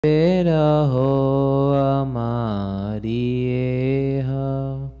रहो हमारी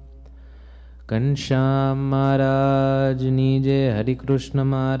घनश्याम महाराज नीजे, हरि कृष्ण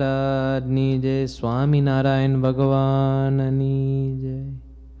महाराज नीजे, स्वामीनारायण भगवान नीजे.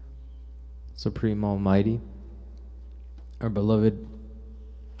 Supreme Almighty, our beloved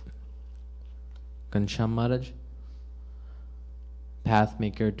Ghanshyam Maharaj, path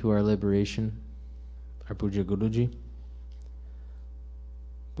maker to our liberation, our Puja Guruji,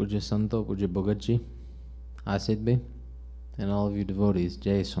 Puja Santo, Puja Bhogatji, Asid Bhai, and all of you devotees,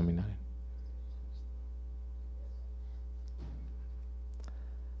 Jai Swaminarayan.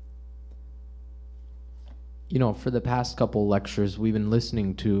 You know, for the past couple lectures, we've been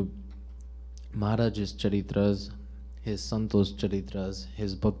listening to Maharaj's Charitras, his Santos Charitras,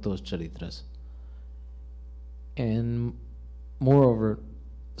 his Bhaktos Charitras. And moreover,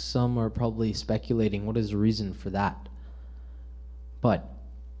 some are probably speculating what is the reason for that. But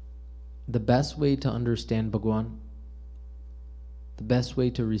the best way to understand Bhagwan, the best way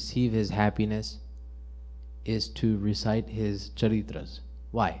to receive his happiness is to recite his Charitras.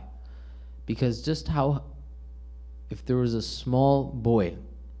 Why? Because just how if there was a small boy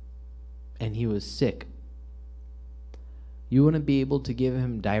and he was sick, you wouldn't be able to give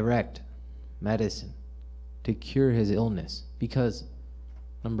him direct medicine to cure his illness, because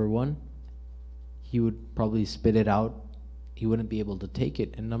number one, he would probably spit it out, he wouldn't be able to take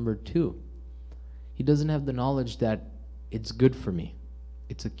it, and number two, he doesn't have the knowledge that it's good for me,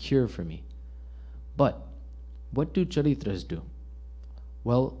 it's a cure for me. But what do Charitras do?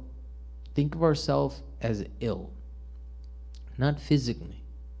 Well, think of ourselves as ill, not physically,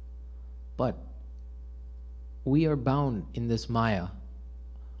 but we are bound in this Maya.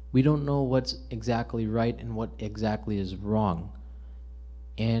 We don't know what's exactly right and what exactly is wrong.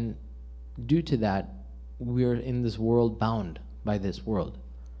 And due to that, we are in this world bound by this world.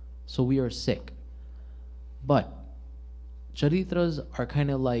 So we are sick. But Charitras are kind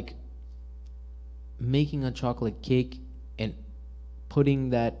of like making a chocolate cake and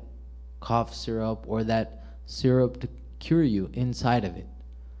putting that cough syrup or that syrup to cure you inside of it.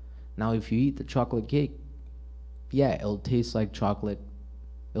 Now if you eat the chocolate cake, yeah, it'll taste like chocolate,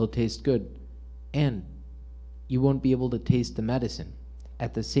 it'll taste good, and you won't be able to taste the medicine.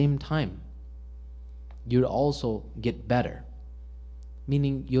 At the same time, you'd also get better,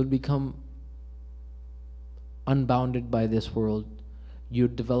 meaning you'll become unbounded by this world,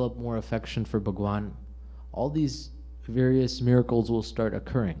 you'd develop more affection for Bhagwan, all these various miracles will start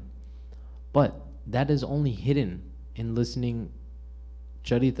occurring. But that is only hidden in listening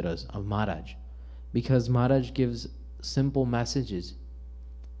Charitras of Maharaj, because Maharaj gives simple messages,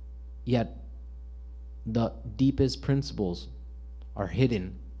 yet the deepest principles are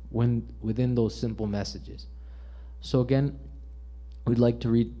hidden within those simple messages. So again, we'd like to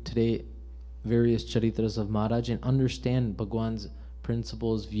read today various Charitras of Maharaj and understand Bhagwan's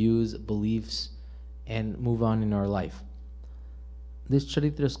principles, views, beliefs, and move on in our life. This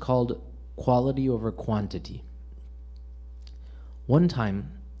Charitra is called Quality Over Quantity. One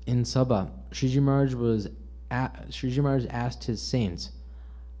time in Sabha, Shree Maharaj asked his saints,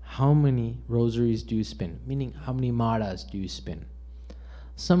 how many rosaries do you spin? Meaning, how many maras do you spin?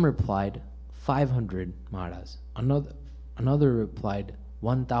 Some replied, 500 maras. Another replied,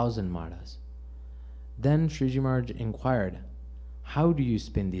 1,000 maras. Then Shree Maharaj inquired, how do you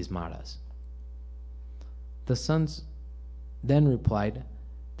spin these maras? The sons then replied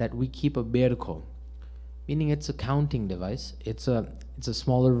that we keep a berko, meaning it's a counting device. It's a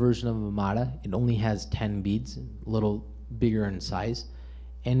smaller version of a mara. It only has 10 beads, a little bigger in size,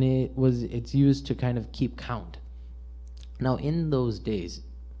 and it's used to kind of keep count. Now in those days,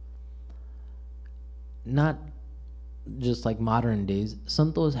 not just like modern days,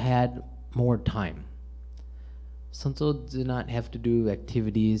 Santos had more time. Santos did not have to do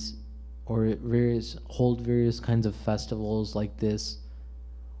activities or hold various kinds of festivals like this,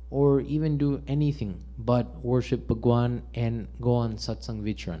 or even do anything but worship Bhagwan and go on satsang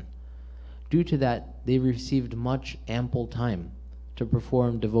vicharan. Due to that, they received much ample time to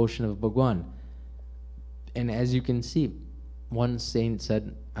perform devotion of Bhagwan. And as you can see, one saint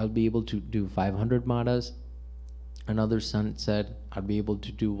said, I'll be able to do 500 maras. Another saint said, I'll be able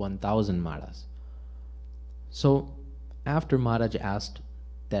to do 1,000 maras. So after Maharaj asked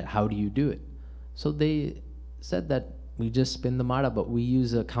that, how do you do it? So they said that we just spin the mara, but we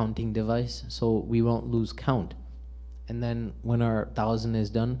use a counting device so we won't lose count. And then when our 1,000 is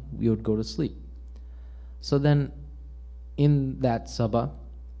done, we would go to sleep. So then in that sabha,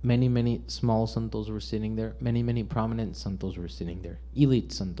 many small santos were sitting there, many prominent santos were sitting there,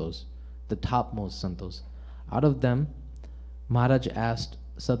 elite santos, the topmost santos. Out of them, Maharaj asked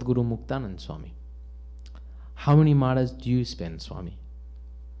Sadguru Muktanand Swami, "How many maras do you spin, Swami?"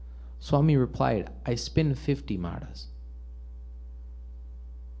 Swami replied, "I spin 50 maras."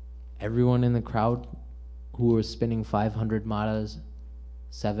 Everyone in the crowd who were spinning 500 maras,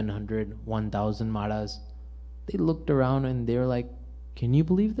 700, 1000 maras, they looked around and they were like, "Can you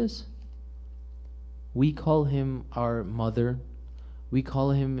believe this? We call him our mother. We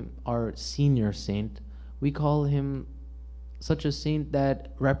call him our senior saint. We call him such a saint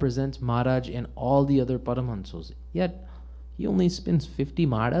that represents Maharaj and all the other Paramahansos. Yet, he only spins 50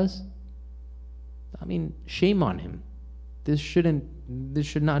 maras? I mean, shame on him. This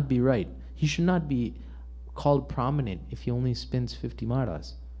should not be right. He should not be called prominent if he only spins 50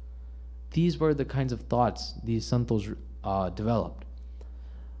 maras." These were the kinds of thoughts these santos developed.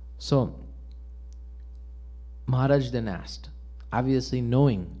 So, Maharaj then asked, obviously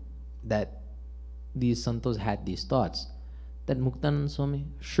knowing that these santos had these thoughts, that Muktanand Swami,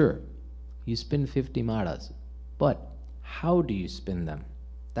 sure, you spin 50 maras, but how do you spin them?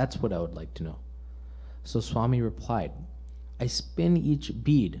 That's what I would like to know. So Swami replied, "I spin each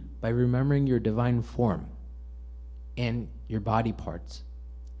bead by remembering your divine form and your body parts,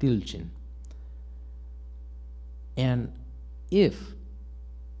 Tilchin. And if,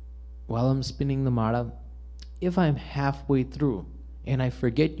 while I'm spinning the mara, if I'm halfway through and I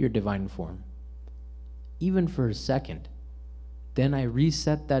forget your divine form, even for a second, then I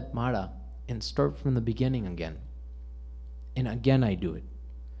reset that mara and start from the beginning again. And again I do it.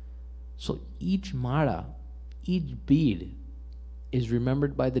 So each mara, each bead is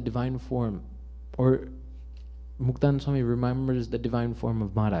remembered by the divine form, or Muktanand Swami remembers the divine form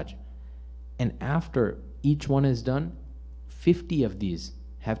of Maharaj. And after each one is done, 50 of these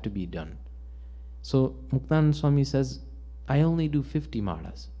have to be done. So Muktanand Swami says, I only do 50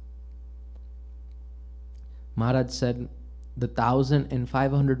 maras. Maharaj said, the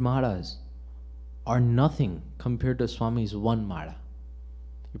 1,500 maras are nothing compared to Swami's one mara.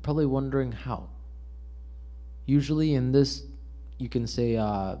 You're probably wondering how. Usually in this, you can say,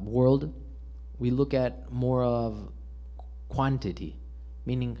 world, we look at more of quantity,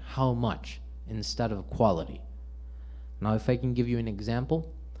 meaning how much, instead of quality. Now, if I can give you an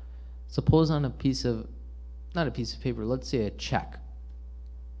example, suppose on a piece of, not a piece of paper, let's say a check.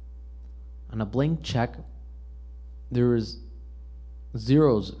 On a blank check, there is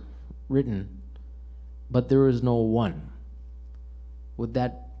zeros written, but there is no one. Would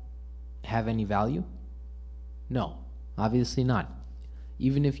that have any value? No, obviously not.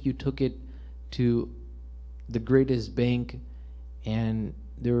 Even if you took it to the greatest bank and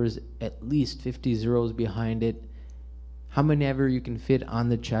there was at least 50 zeros behind it, how many ever you can fit on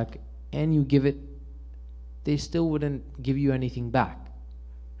the check, and you give it, they still wouldn't give you anything back.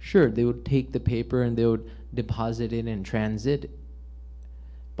 Sure, they would take the paper and they would deposit it in transit,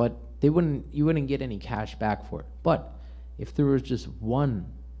 but you wouldn't get any cash back for it. But if there was just one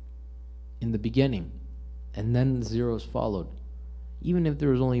in the beginning and then the zeros followed, even if there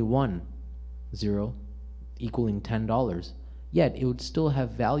was only one zero equaling $10, yet it would still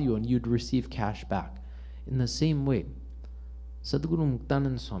have value and you'd receive cash back. In the same way, Sadguru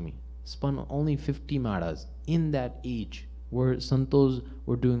Muktanand Swami spun only 50 maras in that age where santos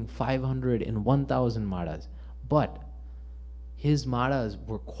were doing 500 and 1,000 maras, but his maras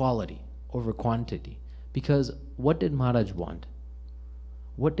were quality over quantity. Because what did Maharaj want?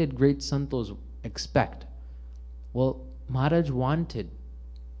 What did great santos expect? Well, Maharaj wanted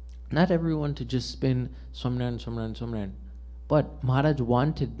not everyone to just spin Swaminarayan, Swaminarayan, Swaminarayan, but Maharaj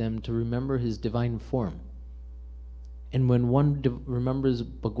wanted them to remember his divine form. And when one remembers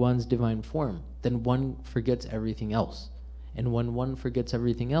Bhagwan's divine form, then one forgets everything else. And when one forgets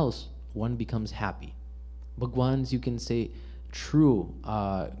everything else, one becomes happy. Bhagwan's, you can say, true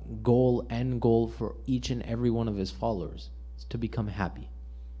end goal for each and every one of his followers is to become happy.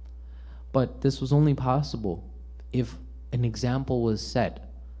 But this was only possible if an example was set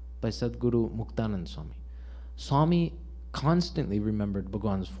by Sadguru Muktanand Swami. Swami constantly remembered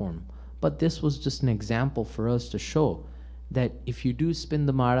Bhagwan's form, but this was just an example for us to show that if you do spin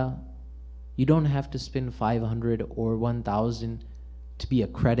the mara, you don't have to spin 500 or 1,000 to be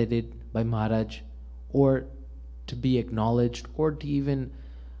accredited by Maharaj, or to be acknowledged, or to even,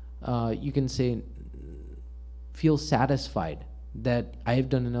 you can say, feel satisfied that I have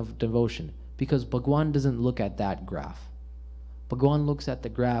done enough devotion. Because Bhagwan doesn't look at that graph. Bhagwan looks at the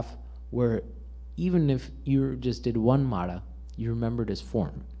graph where even if you just did one mara, you remembered his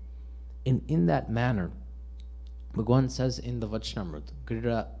form. And in that manner, Bhagwan says in the Vachanamrut,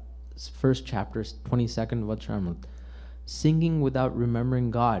 Gurura's first chapter, 22nd Vachanamrut, singing without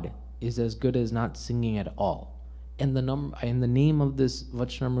remembering God is as good as not singing at all. And the name of this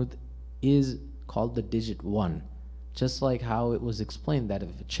Vachanamrut is called the digit 1. Just like how it was explained that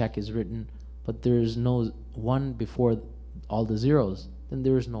if a check is written, but there is no 1 before all the zeros, then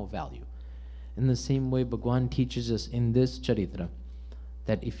there is no value. In the same way, Bhagwan teaches us in this Charitra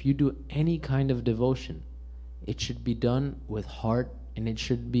that if you do any kind of devotion, it should be done with heart, and it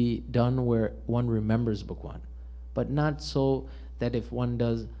should be done where one remembers Bhagwan. But not so that if one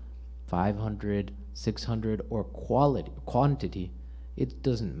does 500, 600 or quantity, it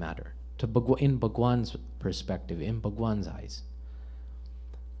doesn't matter in Bhagwan's perspective, in Bhagwan's eyes.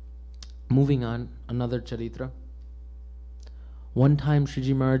 Moving on, another Charitra. One time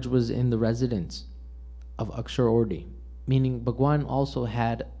Shree Maharaj was in the residence of Akshar Ordi, meaning Bhagwan also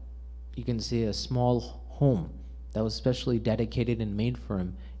had, you can say, a small home that was specially dedicated and made for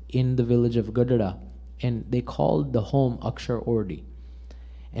him in the village of Gadara, and they called the home Akshar Ordi.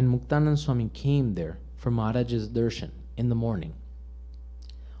 And Muktanand Swami came there for Maharaj's darshan in the morning.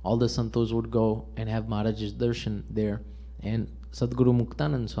 All the santos would go and have Maharaj's darshan there, and Sadguru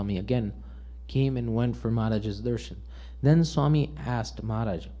Muktanand Swami again came and went for Maharaj's darshan. Then Swami asked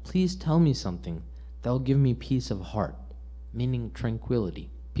Maharaj, please tell me something that will give me peace of heart, meaning tranquility,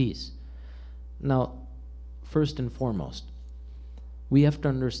 peace. Now, first and foremost, we have to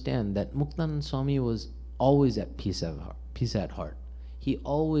understand that Muktanand Swami was always at peace at heart. He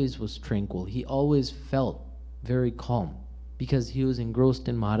always was tranquil. He always felt very calm because he was engrossed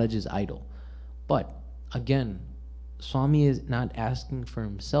in Maharaj's idol. But again, Swami is not asking for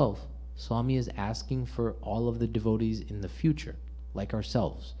himself. Swami is asking for all of the devotees in the future, like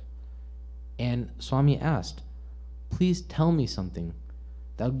ourselves. And Swami asked, please tell me something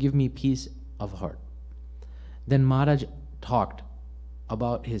that will give me peace of heart. Then Maharaj talked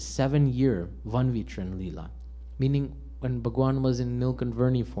about his 7-year Vanvitran Lila, meaning when Bhagwan was in milk and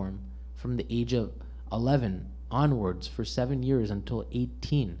Verni form, from the age of 11 onwards for 7 years until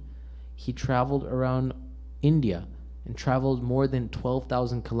 18, he traveled around India and traveled more than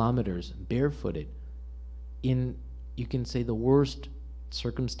 12,000 kilometers barefooted in, you can say, the worst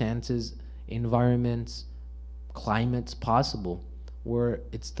circumstances, environments, climates possible, where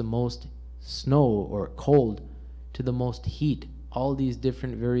it's the most snow or cold to the most heat, all these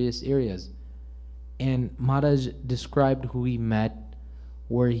different various areas. And Maharaj described who he met,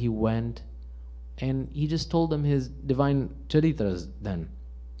 where he went, and he just told them his divine charitras then.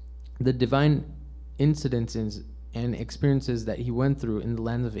 The divine incidences and experiences that he went through in the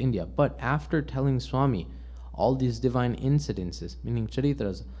lands of India. But after telling Swami all these divine incidences, meaning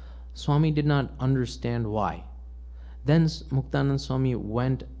charitras, Swami did not understand why. Then Muktanand Swami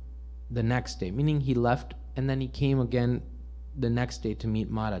went the next day, meaning he left and then he came again the next day to meet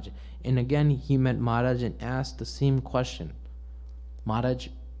Maharaj. And again he met Maharaj and asked the same question. Maharaj,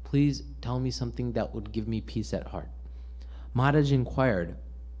 please tell me something that would give me peace at heart. Maharaj inquired,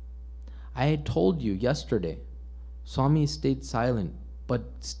 I had told you yesterday. Swami stayed silent, but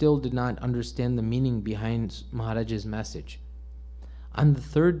still did not understand the meaning behind Maharaj's message. On the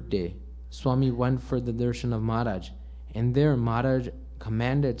third day, Swami went for the darshan of Maharaj, and there Maharaj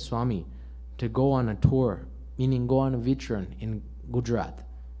commanded Swami to go on a tour, meaning go on a vitran in Gujarat.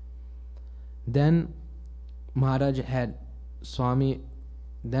 Then Maharaj had Swami's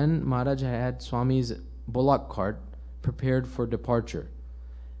bullock cart prepared for departure.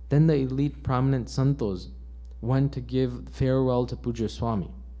 Then the elite prominent santos went to give farewell to Puja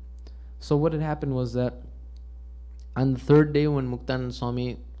Swami. So what had happened was that on the third day when Muktanand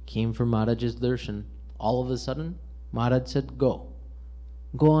Swami came for Maharaj's darshan, all of a sudden Maharaj said, go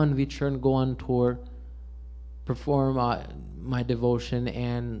on vitran, go on tour, perform my devotion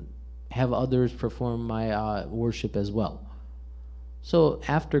and have others perform my worship as well. So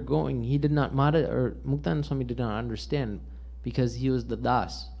after going, Muktanand Swami did not understand, because he was the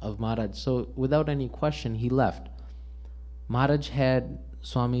das of Maharaj. So without any question, he left. Maharaj had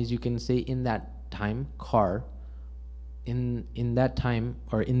Swami's, you can say, in that time, car. In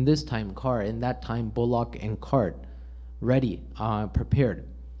this time, bullock and cart, ready, prepared.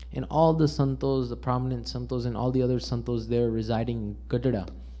 And all the santos, the prominent santos and all the other santos there residing in Gadara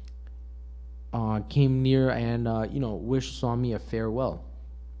came near and wished Swami a farewell.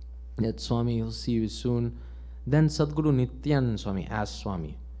 That Swami will see you soon. Then Sadguru Nityanand Swami asked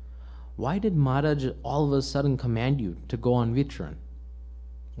Swami, why did Maharaj all of a sudden command you to go on vitran?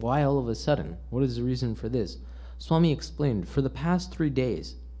 Why all of a sudden? What is the reason for this? Swami explained, for the past 3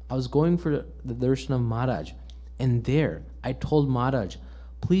 days, I was going for the darshan of Maharaj, and there I told Maharaj,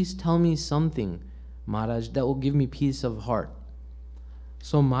 please tell me something, Maharaj, that will give me peace of heart.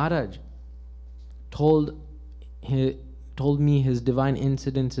 So Maharaj told me his divine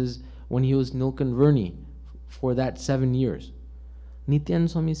incidences when he was Nilkanvarni for that 7 years. Nityananda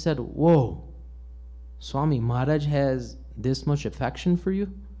Swami said, "Whoa, Swami, Maharaj has this much affection for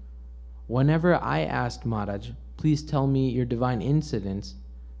you?" Whenever I asked Maharaj, "Please tell me your divine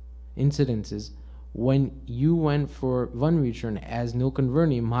incidences, when you went for Vanvicharan as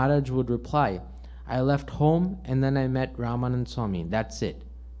Nilkanvarni," Maharaj would reply, "I left home and then I met Ramanand Swami. That's it.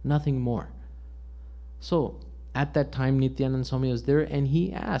 Nothing more." So at that time, Nityananda Swami was there, and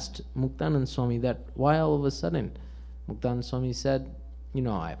he asked Muktanand Swami that why all of a sudden. Muktanand Swami said,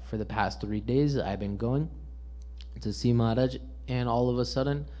 for the past 3 days I've been going to see Maharaj, and all of a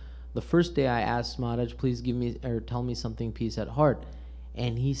sudden, the first day I asked Maharaj, "Please give me or tell me something peace at heart,"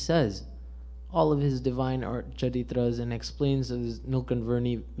 and he says all of his divine art charitras and explains his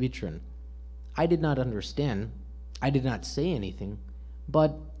Nilkanvarni Vichran. I did not understand. I did not say anything,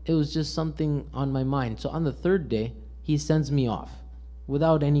 but it was just something on my mind. So on the third day, he sends me off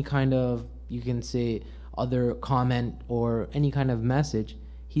without any kind of, you can say, other comment or any kind of message.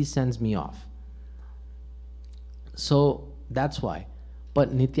 He sends me off. So that's why.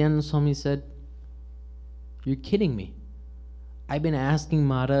 But Nityananda Swami said, "You're kidding me. I've been asking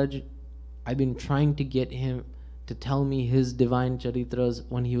Maharaj, I've been trying to get him to tell me his divine charitras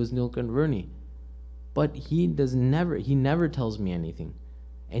when he was Nilkanvarni. But he never tells me anything.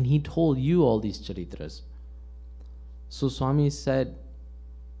 And he told you all these charitras." So Swami said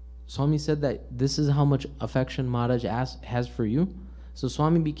that this is how much affection Maharaj has for you. So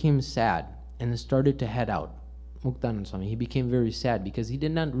Swami became sad and started to head out. Muktanand Swami, he became very sad because he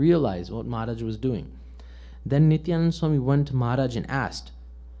did not realize what Maharaj was doing. Then Nityananda Swami went to Maharaj and asked,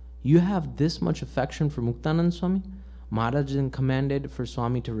 "You have this much affection for Muktanand Swami?" Maharaj then commanded for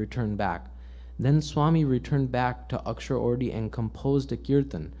Swami to return back. Then Swami returned back to Akshar Ordi and composed a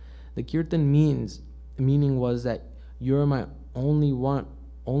kirtan. The kirtan meaning was that you're my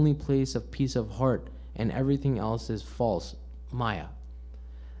only place of peace of heart, and everything else is false, Maya.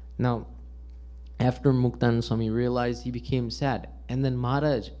 Now, after Muktanand Swami realized, he became sad, and then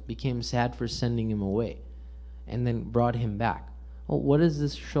Maharaj became sad for sending him away, and then brought him back. Oh, what does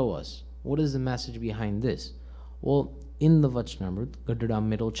this show us? What is the message behind this? Well, in the Vachanamrut, Gadadam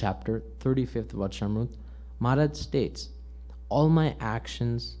middle chapter, 35th Vachanamrut, Maharaj states, "All my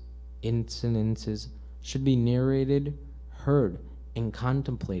actions, incidences should be narrated, heard, and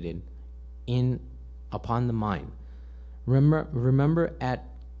contemplated upon the mind. Remember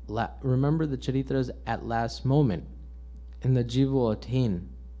the charitras at last moment, and the jiva will attain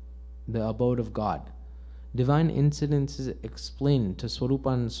the abode of God." Divine incidences explained to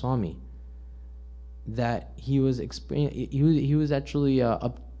Swarupanand Swami that he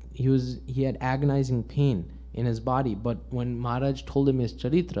had agonizing pain in his body, but when Maharaj told him his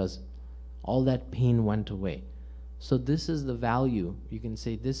charitras, all that pain went away. So this is the value, you can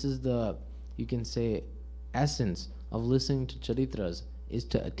say essence of listening to charitras, is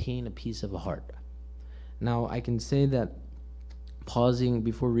to attain a peace of heart. Now I can say that, pausing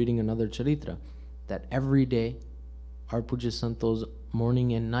before reading another charitra, that every day our Puja Santos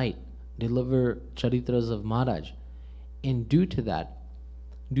morning and night deliver charitras of Maharaj, and due to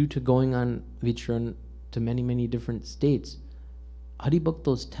going on Vichran to many different states,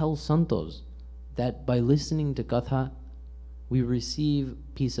 Haribhaktos tell Santos that by listening to Katha, we receive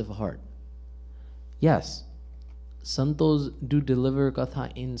peace of heart. Yes, Santos do deliver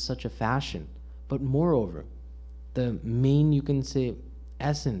Katha in such a fashion, but moreover, the main, you can say,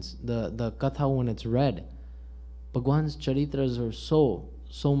 essence, the Katha when it's read, Bhagwan's charitras are so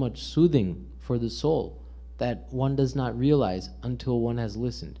much soothing for the soul that one does not realize until one has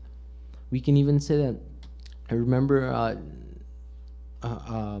listened. We can even say that, I remember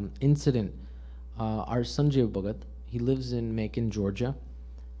incident, our Sanjay Bhagat, he lives in Macon, Georgia,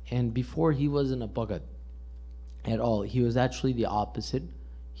 and before he wasn't a Bhagat at all. He was actually the opposite.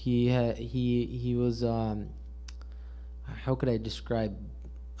 He was, how could I describe,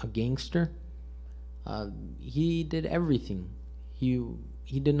 a gangster? He did everything.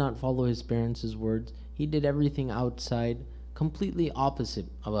 He did not follow his parents' words. He did everything outside, completely opposite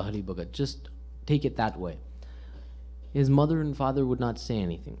of a Hari Bhagat. Just take it that way. His mother and father would not say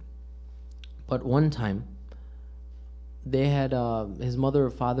anything. But one time, they had his mother or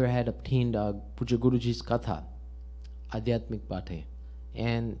father had obtained Puja Guruji's Katha, Adhyatmik Pathe,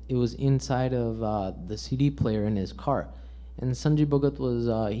 and it was inside of the CD player in his car. And Sanjay Bhagat was,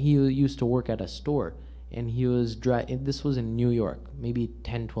 he used to work at a store, and he was, this was in New York, maybe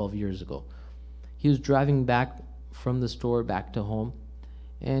 10, 12 years ago. He was driving back from the store back to home,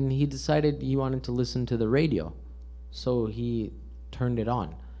 and he decided he wanted to listen to the radio. So he turned it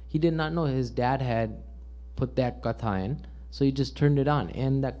on. He did not know his dad had put that katha in, so he just turned it on.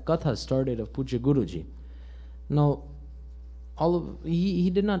 And that katha started of Puja Guruji. Now, he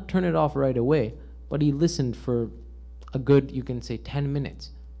did not turn it off right away, but he listened for a good, you can say, 10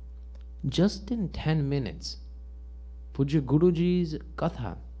 minutes. Just in 10 minutes, Puja Guruji's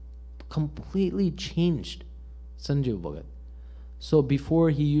katha completely changed Sanjeev Bhagat. So before,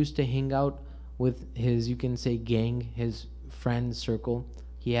 he used to hang out with his, you can say, gang, his friend circle.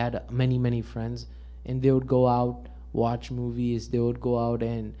 He had many, many friends, and they would go out, watch movies, they would go out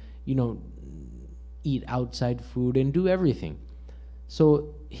and, eat outside food and do everything.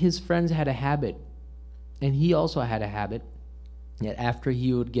 So his friends had a habit, and he also had a habit, that after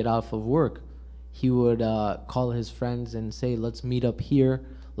he would get off of work, he would call his friends and say, let's meet up here,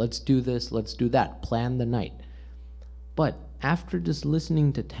 let's do this, let's do that, plan the night. But after just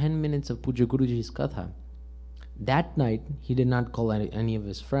listening to 10 minutes of Puja Guruji's katha, that night he did not call any of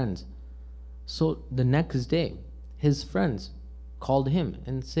his friends. So the next day, his friends called him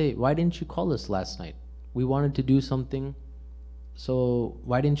and say, why didn't you call us last night? We wanted to do something, so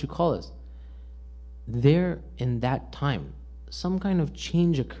why didn't you call us? There, in that time, some kind of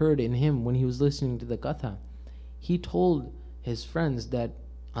change occurred in him when he was listening to the katha. He told his friends that,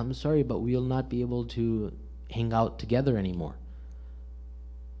 I'm sorry, but we will not be able to hang out together anymore.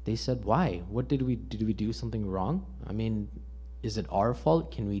 They said, why? What did we do something wrong? I mean, is it our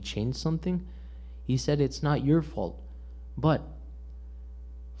fault? Can we change something? He said, it's not your fault. But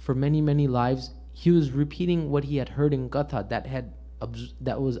for many, many lives, he was repeating what he had heard in katha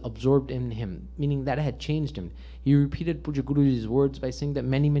that was absorbed in him, meaning that had changed him. He repeated Puja Guruji's words by saying that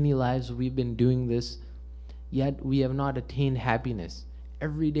many, many lives we've been doing this, yet we have not attained happiness.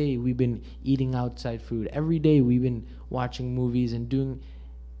 Every day we've been eating outside food. Every day we've been watching movies and doing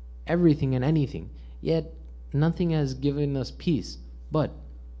everything and anything. Yet nothing has given us peace. But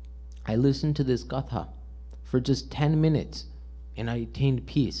I listened to this katha for just 10 minutes and I attained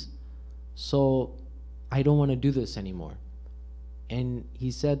peace. So I don't want to do this anymore. And he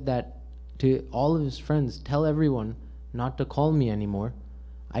said that to all of his friends, tell everyone not to call me anymore.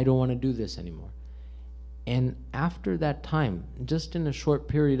 I don't want to do this anymore. And after that time, just in a short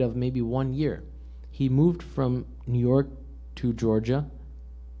period of maybe 1 year, he moved from New York to Georgia,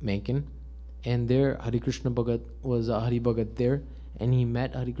 Macon, and there Hari Krishna Bhagat was a Hari Bhagat there, and he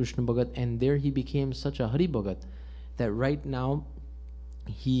met Hari Krishna Bhagat, and there he became such a Hari Bhagat that right now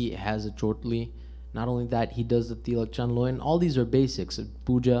he has a chotli. Not only that, he does the tilak chanlo, and all these are basics of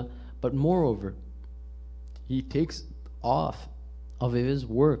puja, but moreover, he takes off of his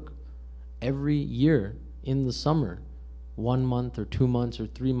work every year in the summer, 1 month or 2 months or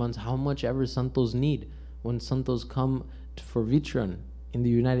 3 months, how much ever santos need when santos come for Vichran in the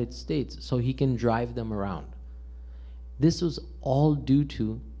United States, so he can drive them around. This was all due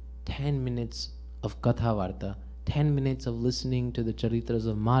to 10 minutes of Katha Varta, 10 minutes of listening to the Charitras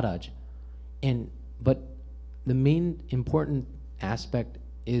of Maharaj. But the main important aspect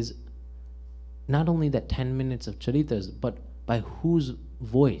is not only that 10 minutes of Charitras, but by whose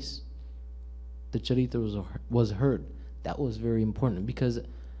voice the Charitra was heard. That was very important, because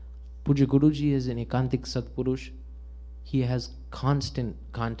Puja Guruji is an Ekantik Satpurush. He has constant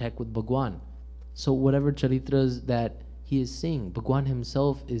contact with Bhagwan. So whatever Charitras that he is saying, Bhagwan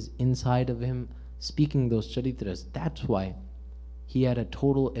himself is inside of him speaking those Charitras. That's why he had a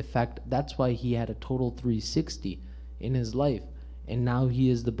total effect. That's why he had a total 360 in his life. And now he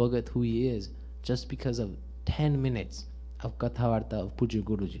is the Bhagat who he is, just because of 10 minutes of Kathavarta of Puja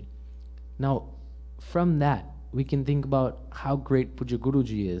Guruji. Now, from that, we can think about how great Puja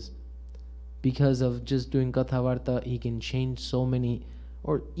Guruji is. Because of just doing Kathavarta, he can change so many,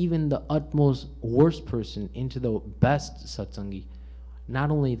 or even the utmost worst person into the best satsangi.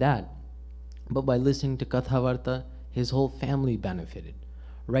 Not only that, but by listening to Kathavarta, his whole family benefited.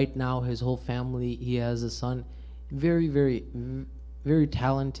 Right now, his whole family, he has a son, very, very, very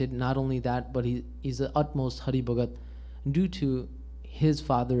talented. Not only that, but he's the utmost Hari Bhagat due to his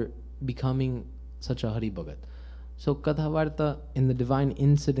father becoming such a Hari Bhagat. So Kathavarta in the divine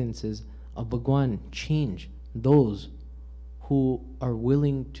incidences of Bhagwan change those who are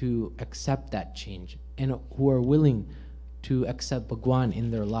willing to accept that change and who are willing to accept Bhagwan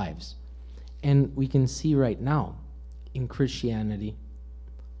in their lives. And we can see right now in Christianity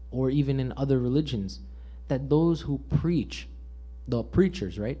or even in other religions that those who preach, the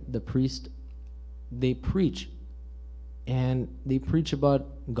preachers, right? The priest, they preach, and they preach about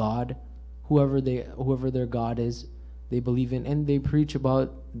God, whoever their God is, they believe in, and they preach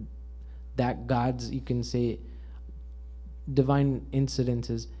about that God's, you can say, divine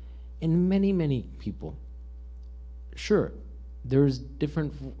incidences in many, many people. Sure, there's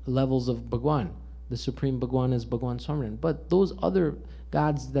different levels of Bhagwan. The supreme Bhagwan is Bhagwan Swaminarayan, but those other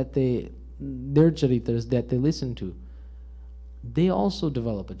gods that they their charitras that they listen to, they also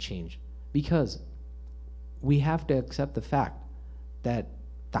develop a change, because we have to accept the fact that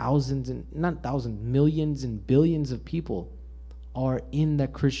thousands and not thousands, millions and billions of people are in the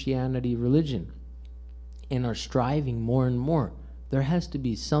Christianity religion and are striving more and more. There has to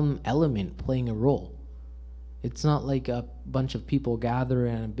be some element playing a role. It's not like a bunch of people gather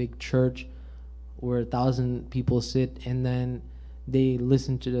in a big church where 1,000 people sit and then they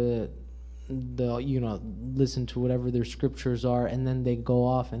listen to listen to whatever their scriptures are, and then they go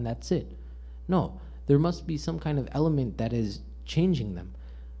off and that's it. No, there must be some kind of element that is changing them.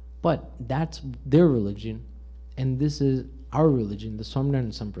 But that's their religion, and this is our religion, the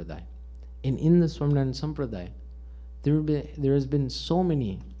Swaminarayan Sampradaya. And in the Swaminarayan Sampradaya, there has been so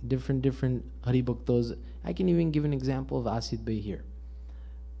many different Haribhaktos. I can even give an example of Asit Bhai here.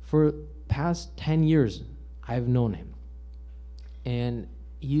 For past 10 years, I've known him. And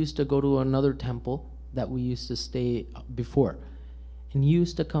he used to go to another temple that we used to stay before. And he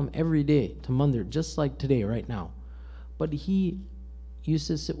used to come every day to Mandir, just like today, right now. But he used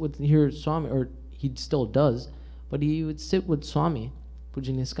to sit with Swami, or he still does, but he would sit with Swami,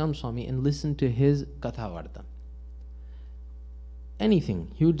 Puja Niskam Swami, and listen to his Kathavarta.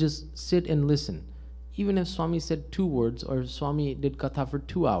 Anything. He would just sit and listen. Even if Swami said 2 words, or if Swami did Katha for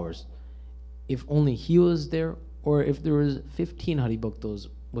 2 hours, if only he was there, or if there was 15 Haribhaktos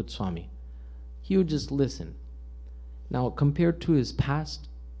with Swami, he would just listen. Now, compared to his past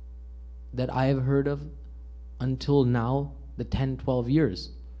that I have heard of until now, the 10, 12 years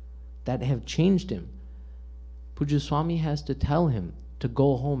that have changed him, Puja Swami has to tell him to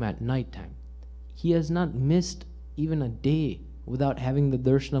go home at night time. He has not missed even a day without having the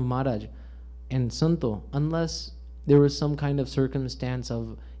darshan of Maharaj and Santo, unless there was some kind of circumstance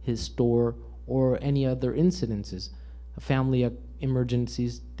of his store or any other incidences, family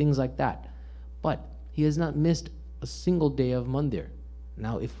emergencies, things like that. But he has not missed a single day of Mandir.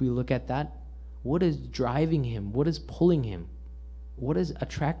 Now, if we look at that, what is driving him? What is pulling him? What is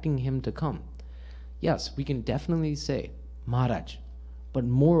attracting him to come? Yes, we can definitely say Maharaj, but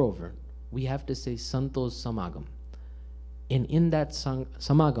moreover, we have to say Santo's Samagam. And in that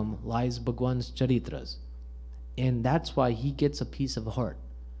Samagam lies Bhagwan's Charitras. And that's why he gets a peace of heart.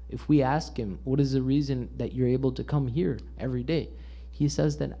 If we ask him, what is the reason that you're able to come here every day? He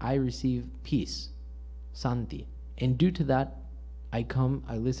says that I receive peace, Santi. And due to that, I come,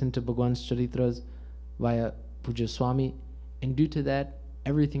 I listen to Bhagwan's Charitras via Puja Swami, and due to that,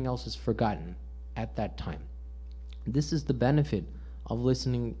 everything else is forgotten at that time. This is the benefit of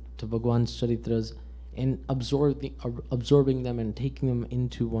listening to Bhagwan's Charitras and absorbing them and taking them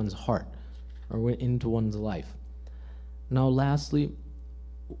into one's heart or into one's life. Now lastly,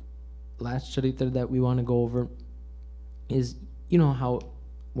 last Charitra that we want to go over is, you know how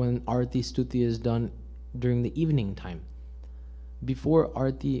when Arati Stuti is done during the evening time, before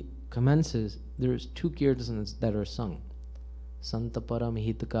Arati commences, there's 2 kirtans that are sung. Santa Param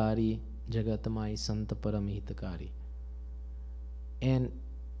Hitakari, Jagatamai Santa Param Hitakari. And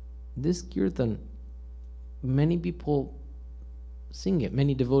this kirtan, many people sing it,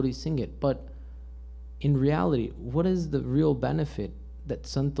 many devotees sing it, but in reality, what is the real benefit that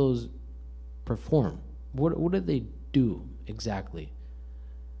Santos perform? What do they do exactly?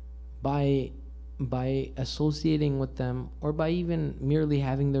 By associating with them, or by even merely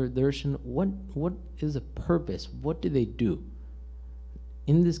having their darshan, what is the purpose? What do they do?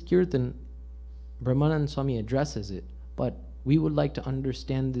 In this kirtan, Brahmanand Swami addresses it, but we would like to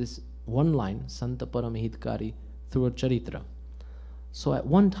understand this one line, Santa Paramhitkari, through a charitra. So at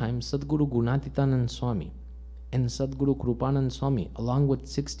one time, Sadguru Gunatitanand Swami and Sadguru Krupanand Swami, along with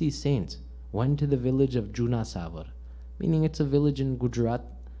 60 saints, went to the village of Junasavar, meaning it's a village in Gujarat,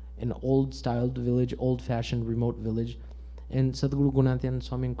 an old-styled village, old-fashioned, remote village. And Sadguru Gunatitanand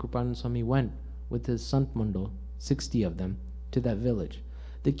Swami and Krupanand Swami went with his Sant Mandal, 60 of them, to that village.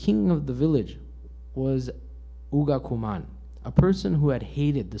 The king of the village was Uga Kuman, a person who had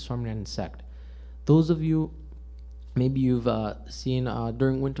hated the Swaminarayan sect. Those of you, maybe you've seen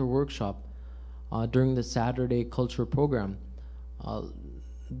during winter workshop, during the Saturday culture program,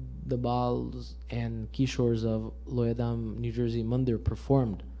 the Bals and Kishores of Loyadham, New Jersey Mandir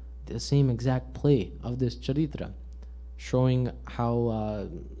performed the same exact play of this Charitra, showing how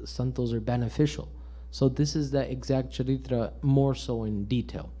Santos are beneficial. So this is the exact Charitra, more so in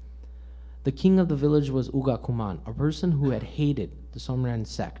detail. The king of the village was Uga Kuman, a person who had hated the Swaminarayan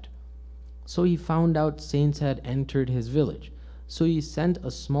sect. So he found out saints had entered his village. So he sent a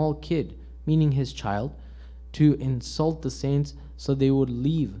small kid, meaning his child, to insult the saints so they would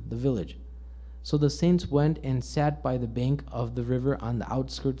leave the village. So the saints went and sat by the bank of the river on the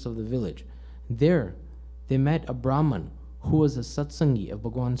outskirts of the village. There, they met a Brahman who was a satsangi of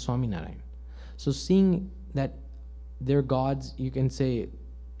Bhagwan Swaminarayan. So seeing that their gods, you can say,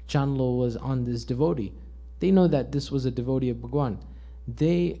 Chanlo was on this devotee, they know that this was a devotee of Bhagwan.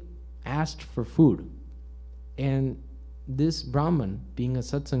 They asked for food. And this Brahman, being a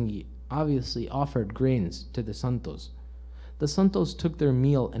satsangi, obviously offered grains to the santos. The santos took their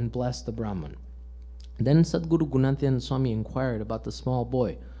meal and blessed the Brahman. Then Sadguru Gunatyan Swami inquired about the small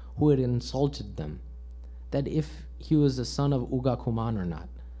boy who had insulted them, that if he was the son of Uga Kuman or not.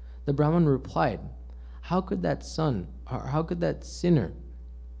 The Brahman replied, how could that son, or how could that sinner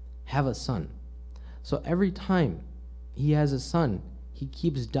have a son? So every time he has a son, he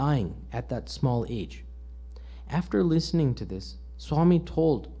keeps dying at that small age. After listening to this, Swami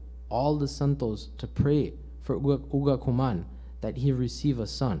told all the santos to pray for Uga Kuman that he receive a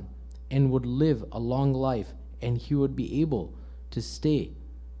son and would live a long life, and he would be able to stay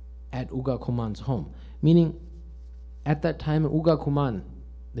at Uga Kuman's home. Meaning, at that time, Uga Kuman,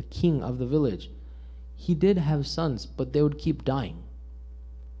 the king of the village, he did have sons, but they would keep dying.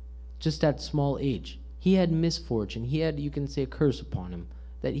 Just at small age. He had misfortune. He had, you can say, a curse upon him,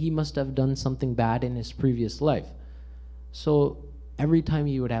 that he must have done something bad in his previous life. So every time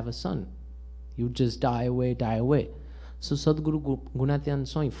he would have a son, he would just die away, die away. So Sadguru Gunatyan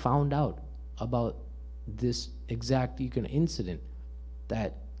Swami found out about this exact incident,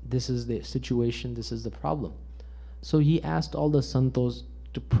 that this is the situation, this is the problem. So he asked all the santos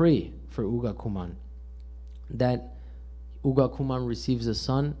to pray for Uga Kuman, that Uga Kuman receives a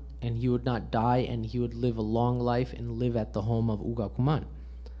son and he would not die, and he would live a long life and live at the home of Uga Kuman.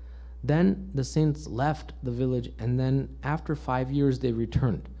 Then the saints left the village, and then after 5 years they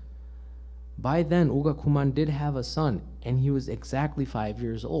returned. By then Uga Kuman did have a son, and he was exactly 5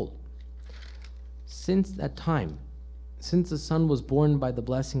 years old. Since that time, since the son was born by the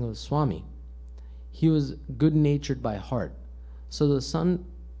blessing of Swami, he was good-natured by heart. So the son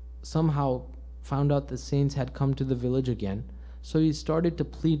somehow found out the saints had come to the village again, so he started to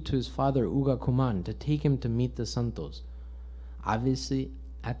plead to his father Uga Kuman to take him to meet the santos. Obviously,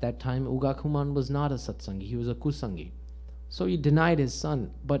 at that time, Uga Kuman was not a satsangi, he was a kusangi. So he denied his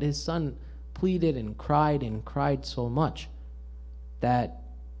son, but his son pleaded and cried so much that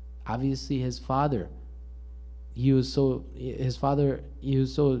obviously his father, he was so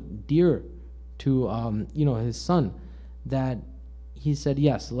dear to his son, that he said,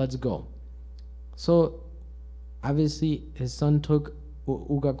 yes, let's go. So obviously his son took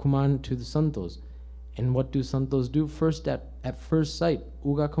Uga Kuman to the santos. And what do santos do? First, at first sight,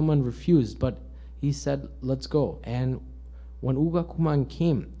 Uga Kuman refused, but he said, let's go. And when Uga Kuman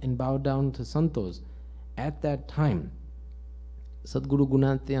came and bowed down to santos, at that time, Sadguru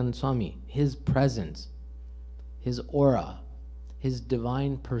Gunatyan Swami, his presence, his aura, his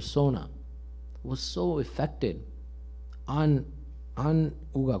divine persona was so affected on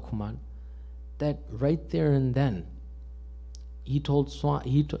Uga Kuman that right there and then, he told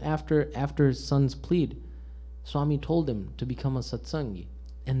Swami, after his son's plead, Swami told him to become a satsangi.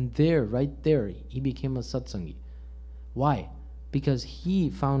 And right there, he became a satsangi. Why? Because he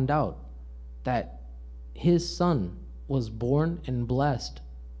found out that his son was born and blessed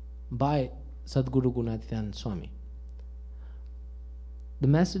by Sadguru Gunatyan Swami. The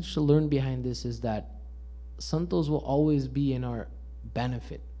message to learn behind this is that santos will always be in our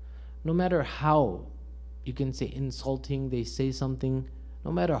benefit. No matter how, you can say, insulting they say something,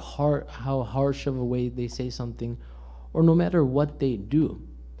 no matter how harsh of a way they say something, or no matter what they do.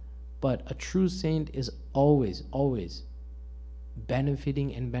 But a true saint is always, always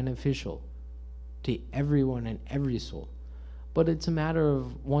benefiting and beneficial to everyone and every soul. But it's a matter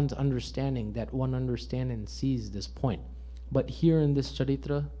of one's understanding, that one understands and sees this point. But here in this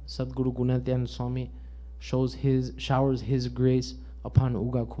Charitra, Sadguru Gunatyan Swami showers his grace upon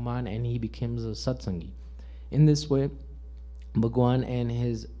Uga Kuman, and he becomes a satsangi. In this way, Bhagwan and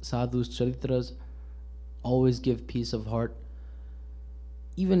his sadhus Charitras always give peace of heart.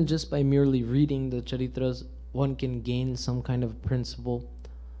 Even just by merely reading the Charitras, one can gain some kind of principle.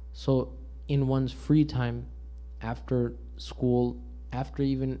 So in one's free time, after school, after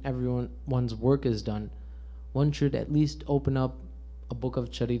even one's work is done, one should at least open up a book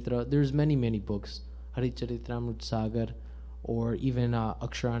of Charitra. There's many books, Hari Charitramrut Sagar, or even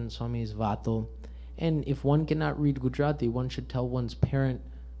Aksharan Swami's Vato. And if one cannot read Gujarati, one should tell one's parent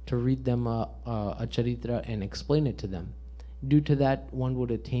to read them a Charitra and explain it to them. Due to that, one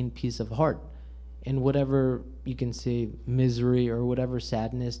would attain peace of heart. And whatever, you can say, misery or whatever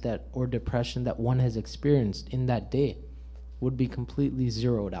sadness or depression that one has experienced in that day would be completely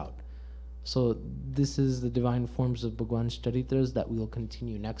zeroed out. So this is the divine forms of Bhagwan's Charitras that we will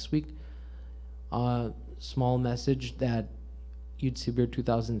continue next week. Small message that Youth Sibir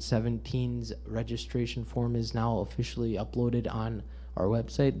 2017's registration form is now officially uploaded on our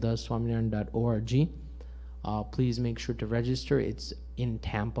website, theswaminarayan.org. Please make sure to register. It's in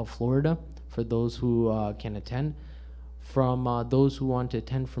Tampa, Florida, for those who can attend. From those who want to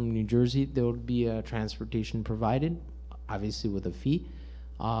attend from New Jersey, there will be a transportation provided, obviously with a fee,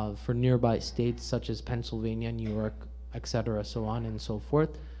 for nearby states such as Pennsylvania, New York, etc., so on and so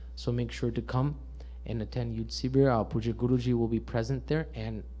forth. So make sure to come and attend Youth Sibir. Puja Guruji will be present there,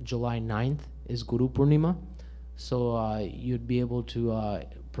 and July 9th is Guru Purnima. So you'd be able to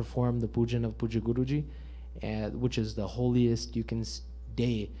perform the pujan of Puja Guruji, which is the holiest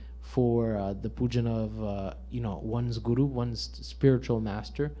day for the pujan of one's guru, one's spiritual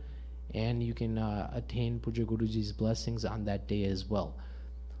master, and you can attain Puja Guruji's blessings on that day as well.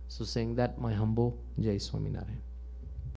 So saying that, my humble Jai Swaminarayan.